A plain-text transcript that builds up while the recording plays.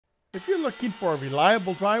If you're looking for a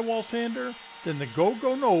reliable drywall sander, then the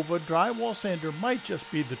Gogonova drywall sander might just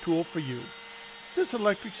be the tool for you. This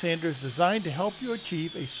electric sander is designed to help you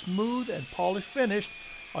achieve a smooth and polished finish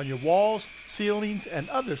on your walls, ceilings, and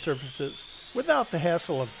other surfaces without the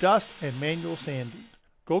hassle of dust and manual sanding.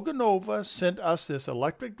 Gogonova sent us this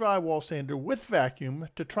electric drywall sander with vacuum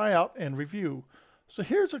to try out and review. So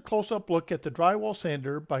here's a close-up look at the drywall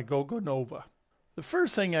sander by Gogonova. The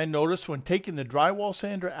first thing I noticed when taking the drywall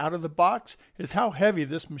sander out of the box is how heavy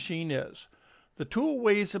this machine is. The tool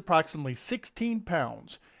weighs approximately 16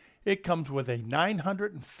 pounds. It comes with a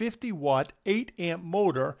 950 watt 8 amp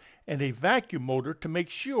motor and a vacuum motor to make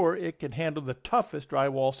sure it can handle the toughest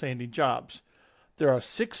drywall sanding jobs. There are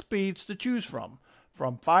 6 speeds to choose from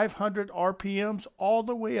 500 RPMs all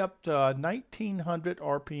the way up to 1900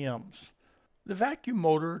 RPMs. The vacuum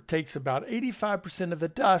motor takes about 85% of the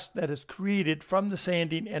dust that is created from the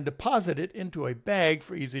sanding and deposits it into a bag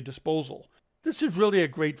for easy disposal. This is really a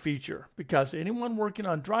great feature because anyone working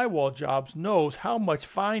on drywall jobs knows how much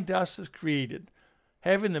fine dust is created.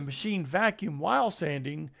 Having the machine vacuum while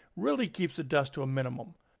sanding really keeps the dust to a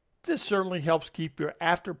minimum. This certainly helps keep your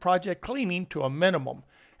after-project cleaning to a minimum,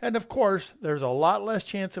 and of course there's a lot less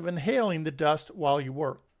chance of inhaling the dust while you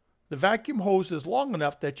work. The vacuum hose is long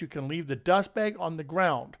enough that you can leave the dust bag on the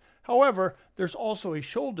ground. However, there's also a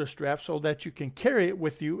shoulder strap so that you can carry it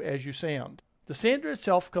with you as you sand. The sander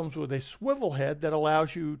itself comes with a swivel head that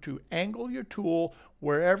allows you to angle your tool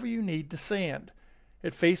wherever you need to sand.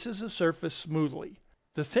 It faces the surface smoothly.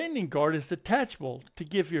 The sanding guard is detachable to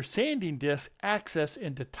give your sanding disc access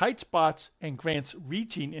into tight spots and grants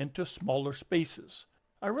reaching into smaller spaces.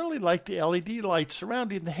 I really like the LED lights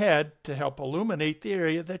surrounding the head to help illuminate the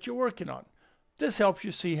area that you're working on. This helps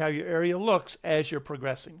you see how your area looks as you're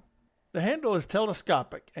progressing. The handle is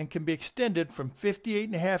telescopic and can be extended from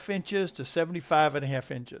 58.5 inches to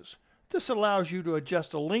 75.5 inches. This allows you to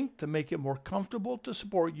adjust the length to make it more comfortable to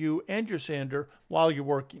support you and your sander while you're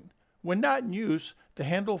working. When not in use, the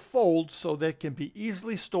handle folds so that it can be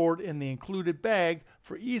easily stored in the included bag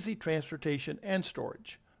for easy transportation and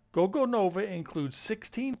storage. Gogonova includes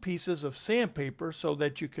 16 pieces of sandpaper so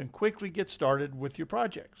that you can quickly get started with your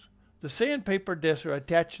projects. The sandpaper discs are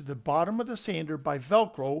attached to the bottom of the sander by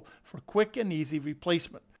Velcro for quick and easy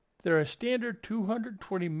replacement. They're a standard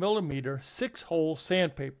 220mm 6-hole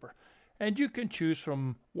sandpaper, and you can choose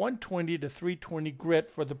from 120 to 320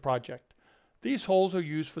 grit for the project. These holes are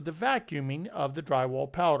used for the vacuuming of the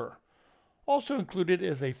drywall powder. Also included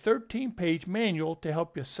is a 13-page manual to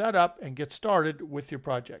help you set up and get started with your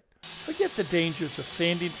project. Forget the dangers of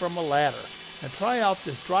sanding from a ladder and try out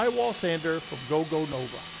this drywall sander from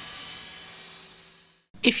Gogonova.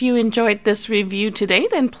 If you enjoyed this review today,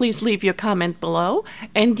 then please leave your comment below,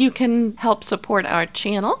 and you can help support our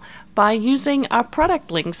channel by using our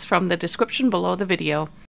product links from the description below the video.